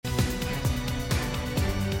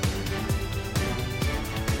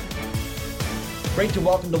Great to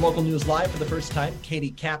welcome to Local News Live for the first time,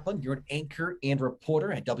 Katie Kaplan. You're an anchor and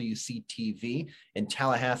reporter at WCTV in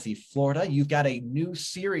Tallahassee, Florida. You've got a new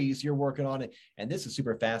series you're working on, and this is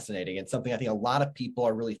super fascinating and something I think a lot of people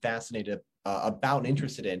are really fascinated about and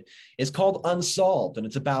interested in. It's called Unsolved, and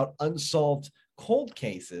it's about unsolved cold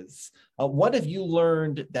cases. What have you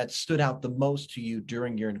learned that stood out the most to you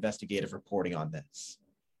during your investigative reporting on this?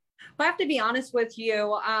 Well, I have to be honest with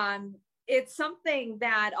you. It's something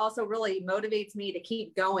that also really motivates me to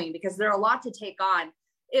keep going because there are a lot to take on.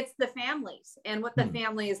 It's the families and what the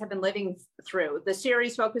families have been living through. The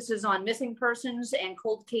series focuses on missing persons and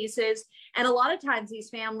cold cases. And a lot of times these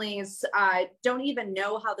families don't even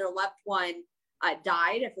know how their loved one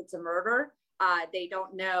died if it's a murder. They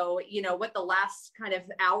don't know, what the last kind of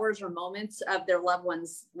hours or moments of their loved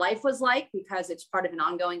one's life was like because it's part of an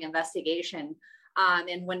ongoing investigation.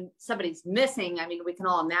 And when somebody's missing, I mean, we can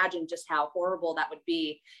all imagine just how horrible that would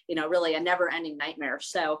be, really a never ending nightmare.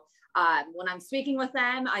 So when I'm speaking with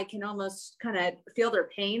them, I can almost kind of feel their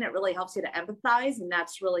pain. It really helps you to empathize. And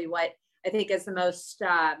that's really what I think is the most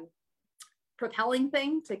propelling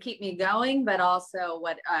thing to keep me going, but also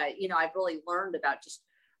what, I've really learned about just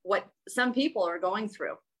what some people are going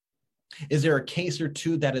through. Is there a case or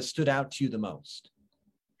two that has stood out to you the most?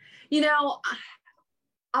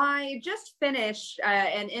 I just finished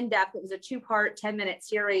an in-depth, it was a 2-part, 10-minute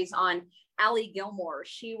series on Allie Gilmore.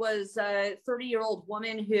 She was a 30-year-old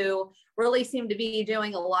woman who really seemed to be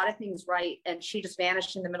doing a lot of things right, and she just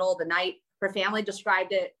vanished in the middle of the night. Her family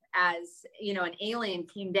described it as, an alien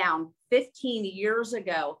came down 15 years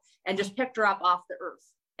ago and just picked her up off the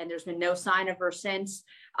earth. And there's been no sign of her since.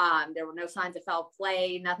 There were no signs of foul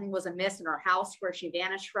play. Nothing was amiss in her house where she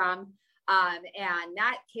vanished from. And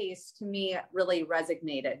that case to me really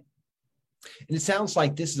resonated. And it sounds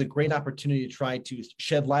like this is a great opportunity to try to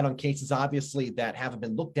shed light on cases, obviously, that haven't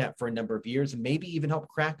been looked at for a number of years, and maybe even help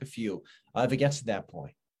crack a few if it gets to that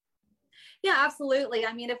point. Yeah, absolutely.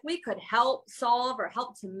 I mean, if we could help solve or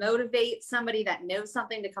help to motivate somebody that knows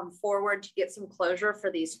something to come forward to get some closure for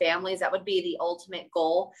these families, that would be the ultimate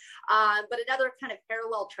goal. But another kind of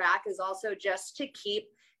parallel track is also just to keep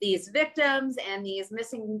these victims and these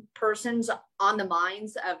missing persons on the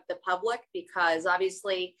minds of the public, because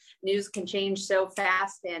obviously news can change so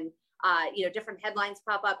fast and different headlines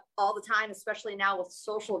pop up all the time, especially now with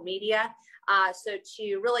social media. So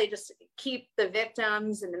to really just keep the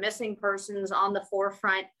victims and the missing persons on the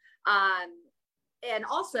forefront. And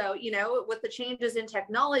also, with the changes in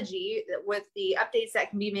technology, with the updates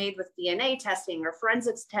that can be made with DNA testing or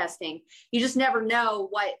forensics testing, you just never know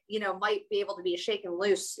what, might be able to be shaken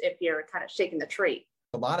loose if you're kind of shaking the tree.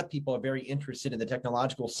 A lot of people are very interested in the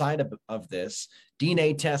technological side of this.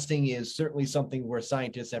 DNA testing is certainly something where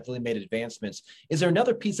scientists have really made advancements. Is there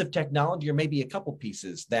another piece of technology, or maybe a couple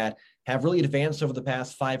pieces, that have really advanced over the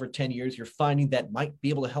past 5 or 10 years you're finding that might be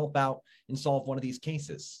able to help out and solve one of these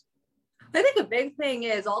cases? I think a big thing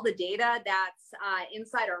is all the data that's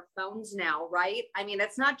inside our phones now, right? I mean,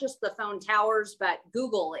 it's not just the phone towers, but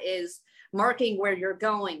Google is marking where you're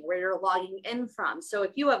going, where you're logging in from. So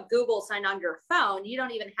if you have Google signed on your phone, you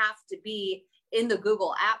don't even have to be in the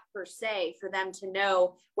Google app per se for them to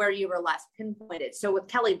know where you were last pinpointed. So with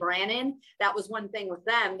Kelly Brannon, that was one thing with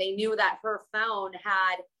them. They knew that her phone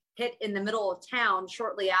had hit in the middle of town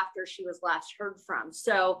shortly after she was last heard from.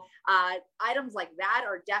 So items like that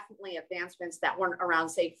are definitely advancements that weren't around,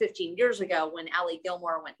 say, 15 years ago when Allie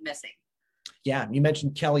Gilmore went missing. Yeah, you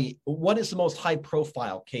mentioned Kelly. What is the most high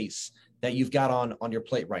profile case that you've got on your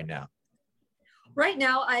plate right now? Right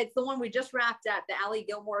now, it's the one we just wrapped up, the Allie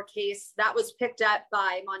Gilmore case. That was picked up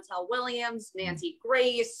by Montel Williams, Nancy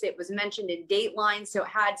Grace. It was mentioned in Dateline, so it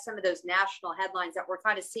had some of those national headlines that we're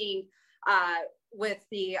kind of seeing with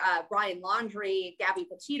the Brian Laundrie, Gabby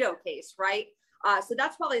Petito case, right? So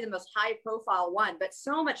that's probably the most high profile one, but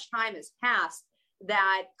so much time has passed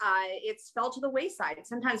that it's fell to the wayside.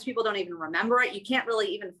 Sometimes people don't even remember it. You can't really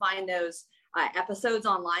even find those episodes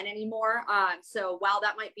online anymore. So while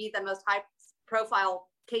that might be the most high profile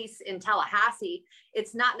case in Tallahassee,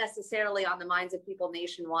 it's not necessarily on the minds of people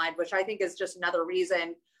nationwide, which I think is just another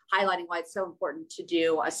reason highlighting why it's so important to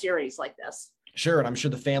do a series like this. Sure. And I'm sure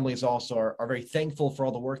the families also are very thankful for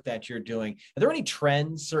all the work that you're doing. Are there any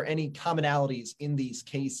trends or any commonalities in these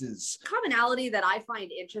cases? Commonality that I find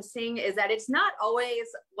interesting is that it's not always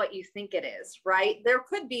what you think it is, right? There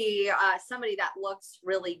could be somebody that looks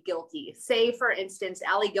really guilty. Say, for instance,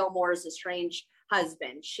 Allie Gilmore's estranged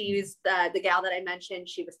husband. She's the gal that I mentioned.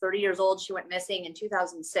 She was 30 years old. She went missing in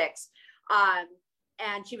 2006.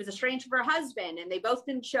 And she was estranged from her husband, and they both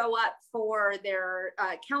didn't show up for their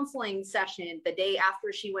counseling session the day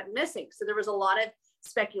after she went missing. So there was a lot of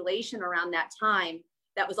speculation around that time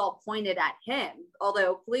that was all pointed at him,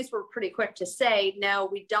 although police were pretty quick to say, no,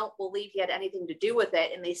 we don't believe he had anything to do with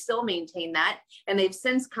it. And they still maintain that. And they've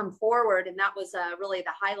since come forward. And that was really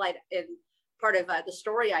the highlight in part of the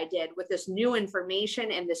story I did, with this new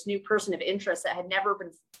information and this new person of interest that had never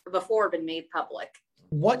before been made public.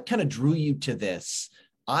 What kind of drew you to this?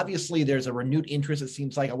 Obviously, there's a renewed interest. It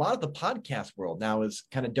seems like a lot of the podcast world now is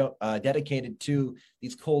kind of dedicated to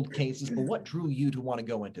these cold cases. But what drew you to want to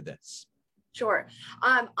go into this? Sure.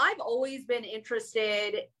 I've always been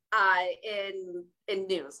interested in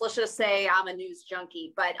news. Let's just say I'm a news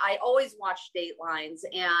junkie, but I always watch Datelines,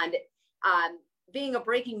 and being a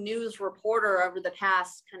breaking news reporter over the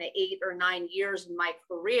past kind of 8 or 9 years in my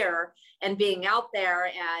career, and being out there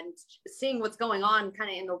and seeing what's going on kind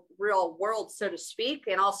of in the real world, so to speak,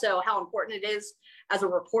 and also how important it is as a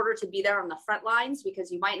reporter to be there on the front lines,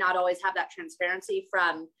 because you might not always have that transparency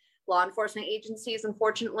from law enforcement agencies,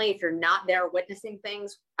 unfortunately, if you're not there witnessing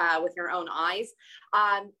things with your own eyes.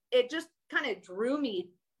 It just kind of drew me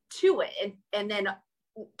to it. And then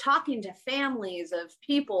talking to families of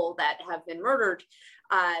people that have been murdered,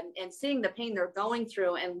 and seeing the pain they're going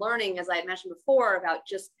through, and learning, as I had mentioned before, about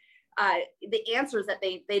just the answers that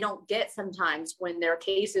they don't get sometimes when their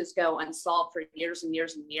cases go unsolved for years and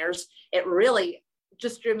years and years. It really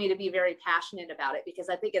just drew me to be very passionate about it, because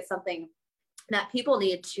I think it's something that people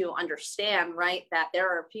need to understand, right? That there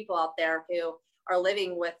are people out there who are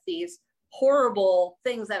living with these horrible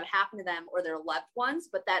things that have happened to them or their loved ones,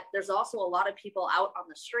 but that there's also a lot of people out on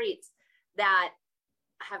the streets that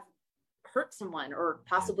have hurt someone or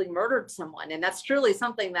possibly murdered someone. And that's truly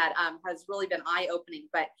something that has really been eye-opening.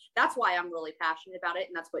 But that's why I'm really passionate about it,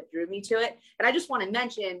 and that's what drew me to it. And I just want to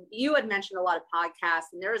mention, you had mentioned a lot of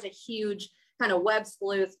podcasts, and there is a huge kind of web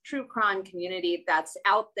sleuth, true crime community that's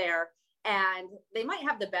out there. And they might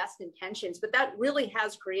have the best intentions, but that really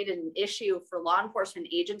has created an issue for law enforcement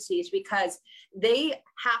agencies, because they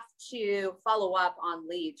have to follow up on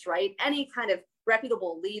leads, right? Any kind of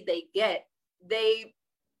reputable lead they get, they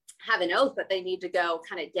have an oath that they need to go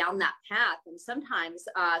kind of down that path. And sometimes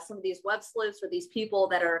some of these web sleuths, or these people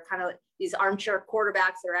that are kind of these armchair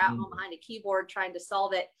quarterbacks that are at home behind a keyboard trying to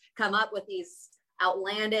solve it, come up with these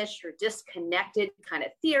outlandish or disconnected kind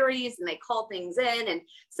of theories, and they call things in, and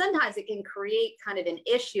sometimes it can create kind of an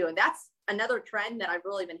issue. And that's another trend that I've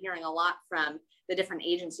really been hearing a lot from the different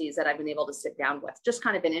agencies that I've been able to sit down with. Just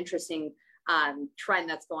kind of an interesting trend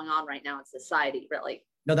that's going on right now in society, really.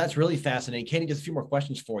 No, that's really fascinating. Katie, just a few more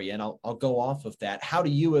questions for you, and I'll go off of that. How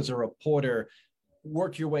do you, as a reporter,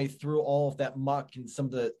 work your way through all of that muck and some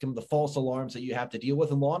of the false alarms that you have to deal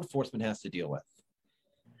with and law enforcement has to deal with?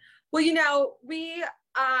 Well, we,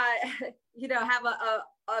 have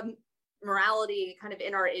a morality kind of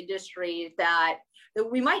in our industry that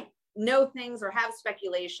we might know things or have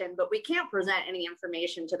speculation, but we can't present any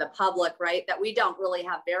information to the public, right? That we don't really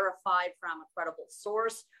have verified from a credible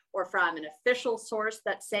source or from an official source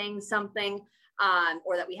that's saying something,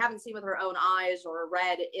 or that we haven't seen with our own eyes or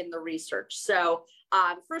read in the research. So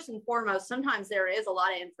first and foremost, sometimes there is a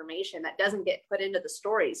lot of information that doesn't get put into the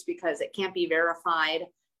stories because it can't be verified.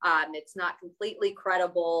 It's not completely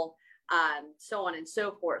credible, so on and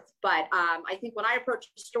so forth. But I think when I approach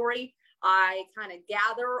a story, I kind of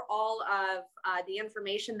gather all of the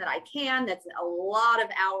information that I can. That's a lot of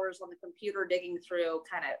hours on the computer digging through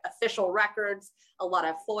kind of official records, a lot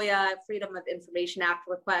of FOIA, Freedom of Information Act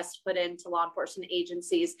requests put into law enforcement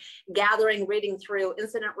agencies, reading through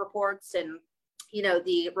incident reports and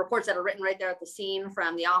the reports that are written right there at the scene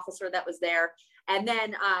from the officer that was there. And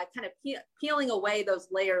then kind of peeling away those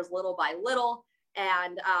layers little by little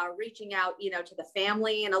and reaching out, to the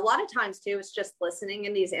family. And a lot of times too, it's just listening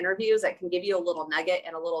in these interviews that can give you a little nugget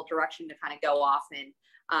and a little direction to kind of go off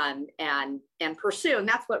and pursue. And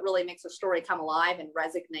that's what really makes a story come alive and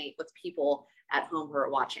resonate with people at home who are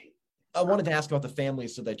watching. I wanted to ask about the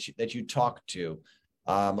families that you talk to.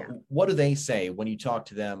 What do they say when you talk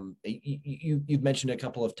to them? You've mentioned a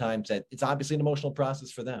couple of times that it's obviously an emotional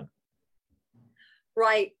process for them.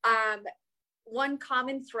 Right. One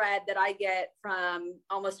common thread that I get from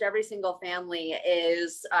almost every single family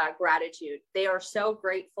is gratitude. They are so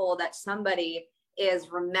grateful that somebody is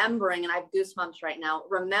remembering, and I have goosebumps right now,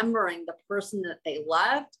 remembering the person that they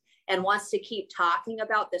loved and wants to keep talking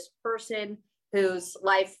about this person whose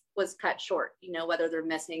life was cut short, whether they're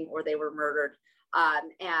missing or they were murdered.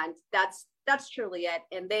 And that's truly it.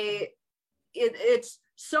 And it's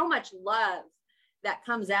so much love that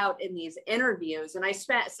comes out in these interviews. And I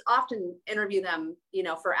often interview them,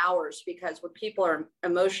 for hours, because when people are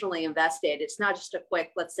emotionally invested, it's not just a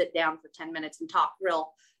quick, let's sit down for 10 minutes and talk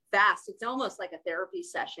real fast. It's almost like a therapy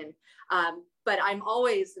session. But I'm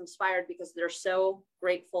always inspired because they're so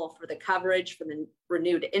grateful for the coverage, for the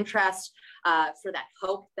renewed interest, for that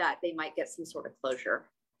hope that they might get some sort of closure.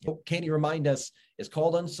 Well, Katie, remind us, it's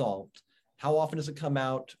called Unsolved. How often does it come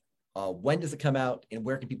out? When does it come out? And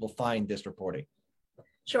where can people find this reporting?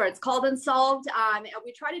 Sure. It's called Unsolved.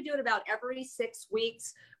 We try to do it about every 6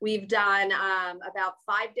 weeks. We've done about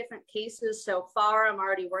 5 different cases so far. I'm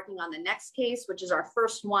already working on the next case, which is our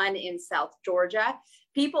first one in South Georgia.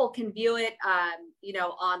 People can view it,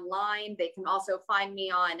 online. They can also find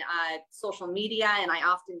me on social media, and I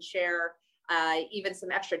often share even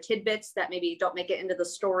some extra tidbits that maybe don't make it into the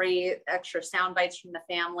story, extra sound bites from the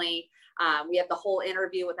family. We have the whole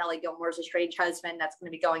interview with Ellie Gilmore's estranged husband that's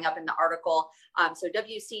going to be going up in the article. So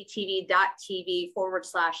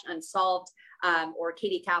WCTV.tv/unsolved or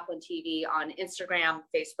Katie Kaplan TV on Instagram,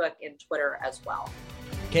 Facebook, and Twitter as well.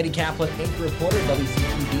 Katie Kaplan, anchor reporter,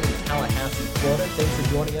 WCTV in Tallahassee, Florida. Thanks for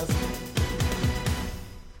joining us.